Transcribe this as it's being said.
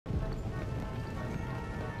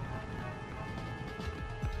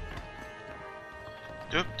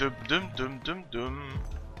Dum, dum, dum, dum, dum, dum.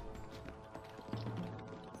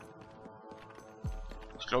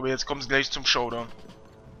 Ich glaube, jetzt kommt es gleich zum Showdown.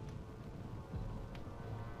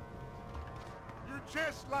 You're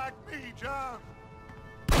just like me, John.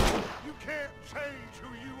 You can't change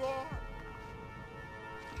who you are.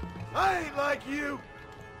 I ain't like you.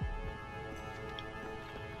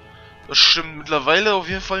 Das stimmt mittlerweile auf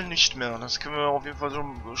jeden Fall nicht mehr. Das können wir auf jeden Fall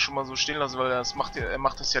schon mal so stehen lassen, weil er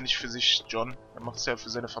macht das ja nicht für sich, John. Er macht es ja für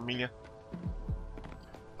seine Familie.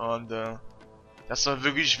 Und das war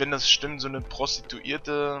wirklich, wenn das stimmt, so eine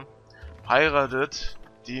Prostituierte heiratet,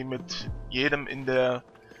 die mit jedem in der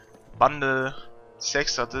Bande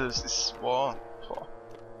Sex hatte. Das ist, boah.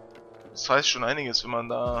 Das heißt schon einiges, wenn man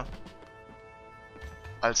da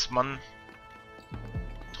als Mann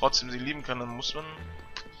trotzdem sie lieben kann, dann muss man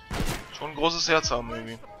schon ein großes Herz haben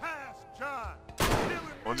irgendwie.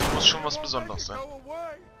 Und sie muss schon was Besonderes sein.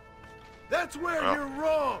 Ja.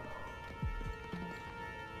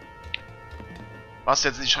 Was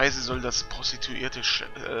jetzt nicht heißen soll, dass Prostituierte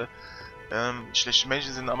schlechte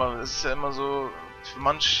Menschen sind, aber es ist ja immer so, für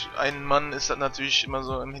manch einen Mann ist das natürlich immer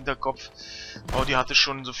so im Hinterkopf, oh, die hatte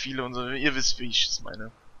schon so viele und so, ihr wisst, wie ich es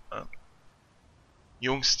meine. Ja.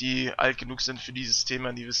 Jungs, die alt genug sind für dieses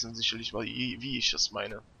Thema, die wissen sicherlich, wie ich das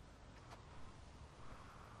meine.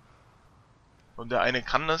 Und der eine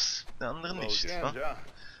kann das, der andere nicht. Ne?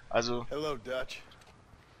 Also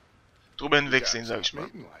drüber hinwegsehen, sag ich mal.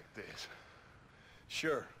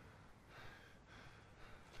 Sure.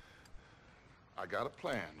 I got a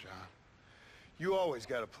plan, John. You always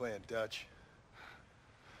got a plan, Dutch.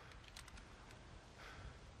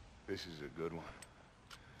 This is a good one.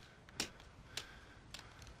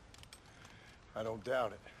 I don't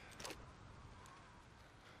doubt it.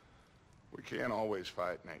 We can't always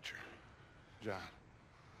fight nature, John.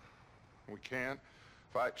 We can't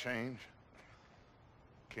fight change.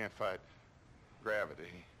 Can't fight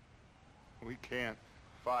gravity. We can't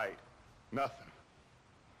fight nothing.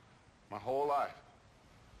 My whole life,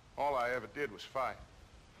 all I ever did was fight.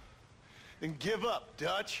 Then give up,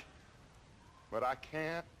 Dutch. But I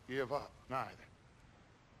can't give up, neither.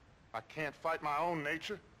 I can't fight my own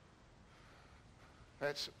nature.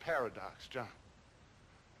 That's a paradox, John.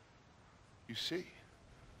 You see?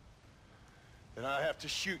 Then I have to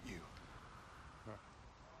shoot you.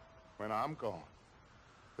 When I'm gone,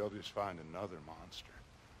 they'll just find another monster.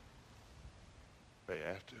 They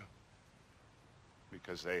have to.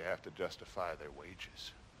 Because they have to justify their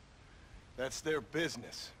wages. That's their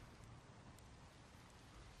business.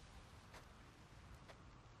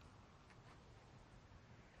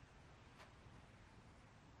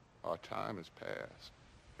 Our time has passed,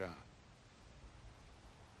 John.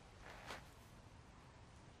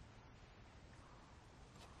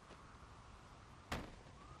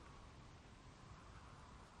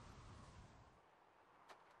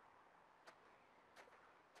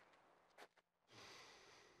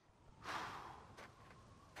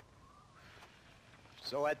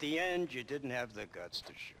 So at the end, you didn't have the guts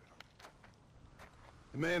to shoot him.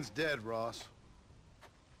 The man's dead, Ross.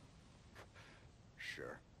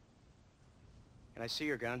 Sure. Can I see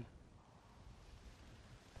your gun?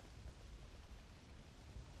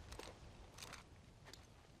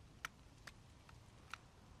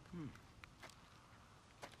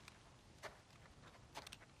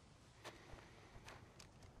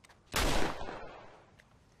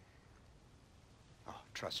 Oh,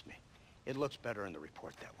 trust me. It looks better in the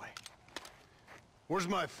report that way. Where's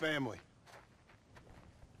my family?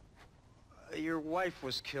 Your wife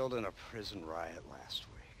was killed in a prison riot last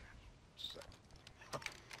week. So,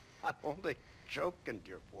 I'm only joking,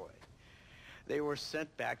 dear boy. They were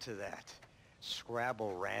sent back to that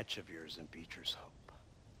Scrabble ranch of yours in Beecher's Hope.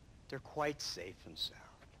 They're quite safe and sound.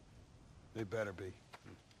 They better be.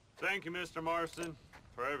 Thank you, Mr. Marston,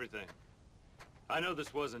 for everything. I know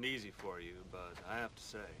this wasn't easy for you, but I have to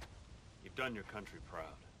say, you've done your country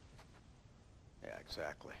proud. Yeah,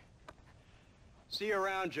 exactly. See you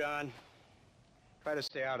around, John. Try to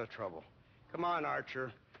stay out of trouble. Come on,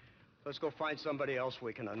 Archer. Let's go find somebody else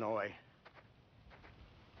we can annoy.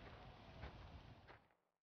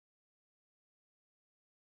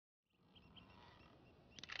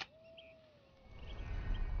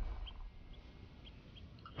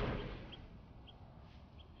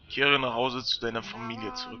 Kehre nach Hause zu deiner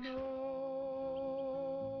Familie zurück.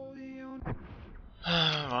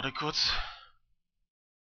 Warte kurz.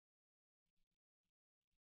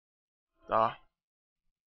 Da.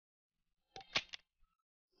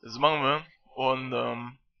 Das machen wir. Und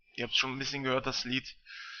ihr habt schon ein bisschen gehört, das Lied.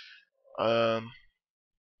 Wir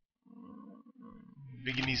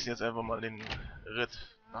genießen jetzt einfach mal den Ritt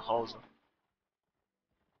nach Hause.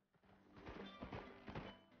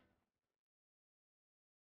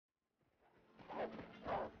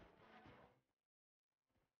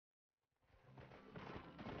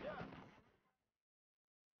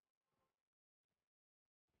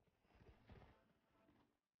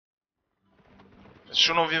 Ist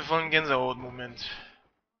schon auf jeden Fall ein Gänsehaut-Moment.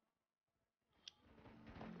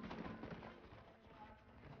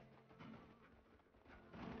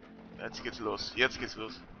 Jetzt geht's los. Jetzt geht's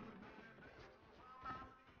los.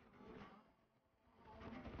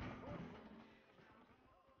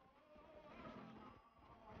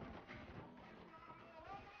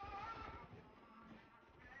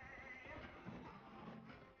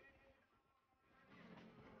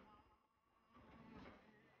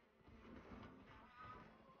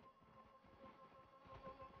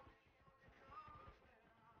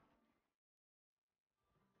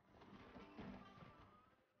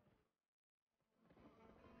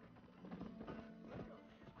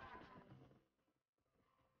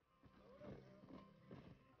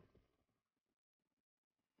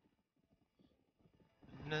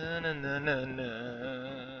 Na na na na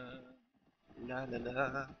na. La la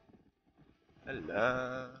la.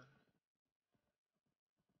 La.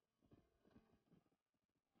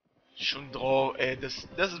 Schon drauf, ey, das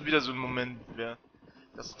ist wieder so ein Moment, ja.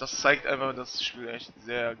 Das zeigt einfach, dass das Spiel echt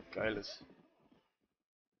sehr geil ist.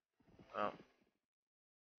 Ja.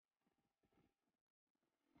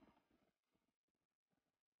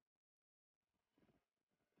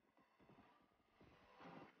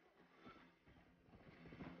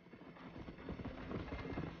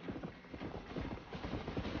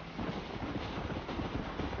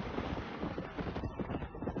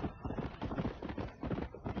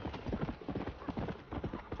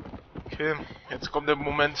 Okay, jetzt kommt der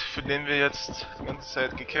Moment, für den wir jetzt die ganze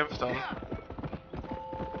Zeit gekämpft haben.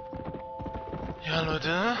 Ja,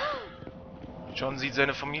 Leute. John sieht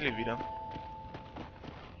seine Familie wieder.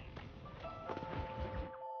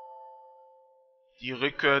 Die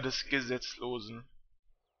Rückkehr des Gesetzlosen.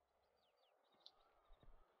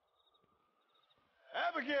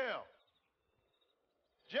 Abigail!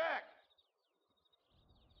 Jack!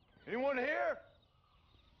 Anyone here?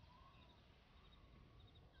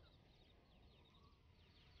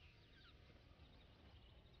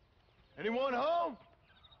 Anyone home?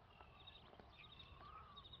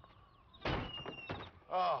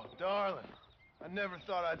 Oh, darling. I never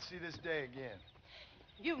thought I'd see this day again.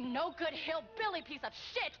 You no-good hillbilly piece of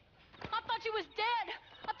shit! I thought you was dead!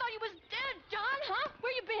 I thought you was dead, John, huh?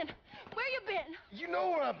 Where you been? Where you been? You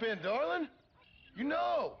know where I've been, darling. You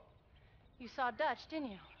know. You saw Dutch,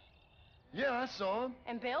 didn't you? Yeah, I saw him.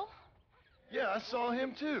 And Bill? Yeah, I saw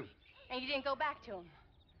him too. And you didn't go back to him?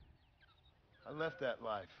 I left that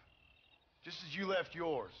life. Just as you left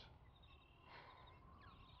yours.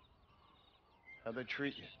 How'd they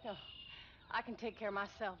treat you? Oh, I can take care of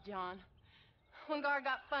myself, John. One guard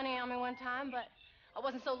got funny on me one time, but I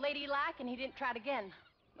wasn't so ladylike and he didn't try it again.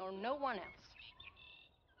 Nor no one else.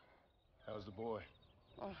 How's the boy?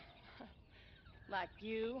 Oh, like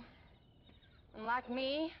you. And like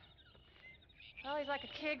me. Well, he's like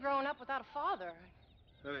a kid growing up without a father.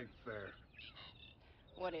 That ain't fair.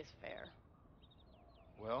 What is fair?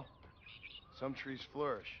 Well, some trees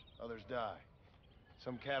flourish, others die.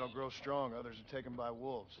 Some cattle grow strong, others are taken by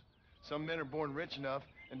wolves. Some men are born rich enough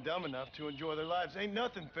and dumb enough to enjoy their lives. Ain't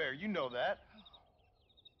nothing fair, you know that.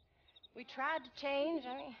 We tried to change.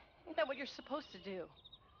 I mean, ain't that what you're supposed to do?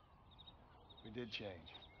 We did change.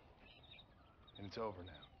 And it's over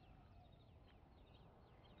now.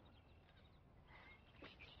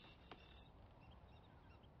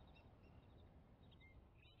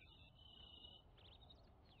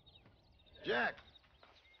 Jack!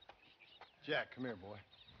 Jack, come here, boy.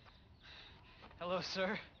 Hello, sir.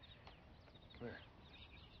 Come here.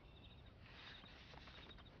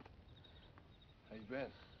 How you been?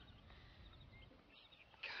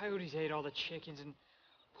 Coyotes ate all the chickens and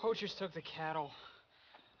poachers took the cattle.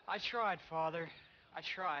 I tried, Father. I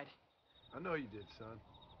tried. I know you did, son.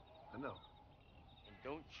 I know. And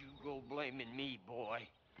don't you go blaming me, boy.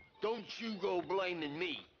 Don't you go blaming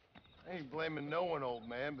me. I ain't blaming no one, old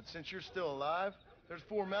man, but since you're still alive, there's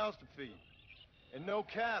 4 mouths to feed. And no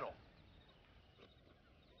cattle.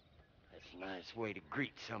 That's a nice way to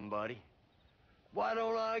greet somebody. Why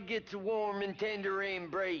don't I get the warm and tender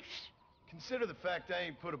embrace? Consider the fact I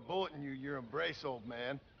ain't put a bullet in your embrace, old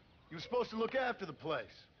man. You were supposed to look after the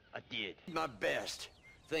place. I did. My best.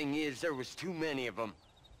 Thing is, there was too many of them.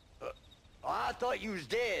 I thought you was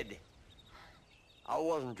dead. I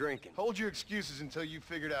wasn't drinking. Hold your excuses until you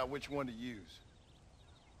figured out which one to use.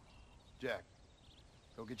 Jack,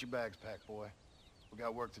 go get your bags packed, boy. We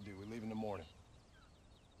got work to do. We leave in the morning.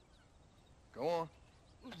 Go on.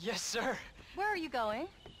 Yes, sir. Where are you going?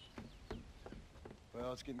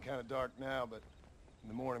 Well, it's getting kind of dark now, but in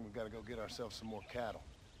the morning we've got to go get ourselves some more cattle.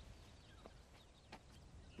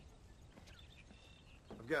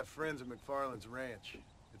 I've got friends at McFarland's ranch.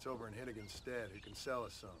 that's over in Hinnigan's stead who can sell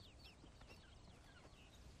us some.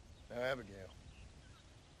 Now, Abigail,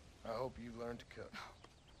 I hope you learned to cook.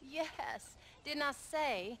 Yes. Didn't I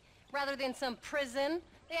say, rather than some prison,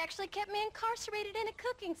 they actually kept me incarcerated in a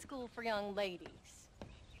cooking school for young ladies.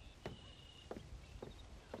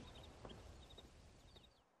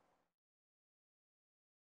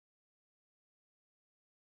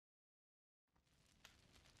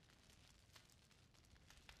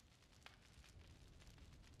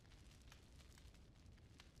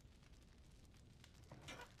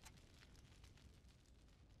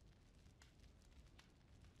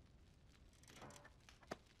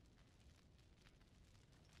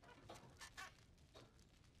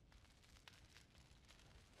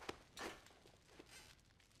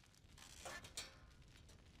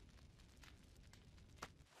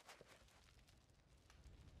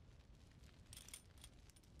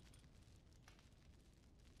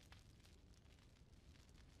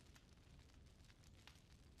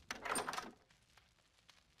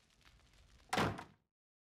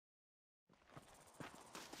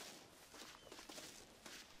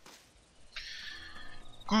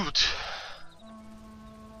 Gut.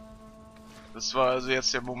 Das war also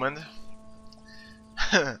jetzt der Moment.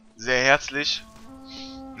 Sehr herzlich.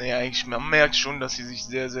 Naja, eigentlich, man merkt schon, dass sie sich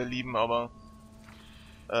sehr, sehr lieben, aber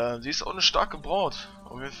sie ist auch eine starke Braut.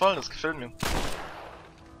 Auf jeden Fall, das gefällt mir.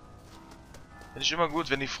 Finde ich immer gut,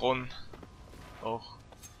 wenn die Frauen auch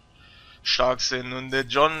stark sind. Und der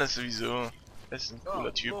John ist sowieso, ist ein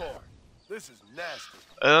cooler Typ.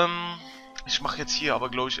 Ich mache jetzt hier aber,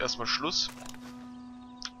 glaube ich, erstmal Schluss.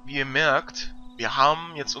 Wie ihr merkt, wir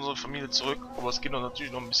haben jetzt unsere Familie zurück, aber es geht noch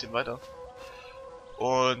natürlich noch ein bisschen weiter.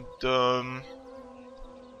 Und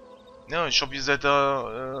ja, ich hoffe, ihr seid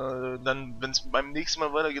da dann, wenn es beim nächsten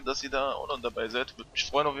Mal weitergeht, dass ihr da auch noch dabei seid. Würde mich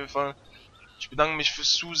freuen auf jeden Fall. Ich bedanke mich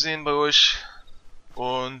fürs Zusehen bei euch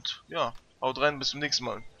und ja, haut rein, bis zum nächsten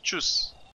Mal. Tschüss.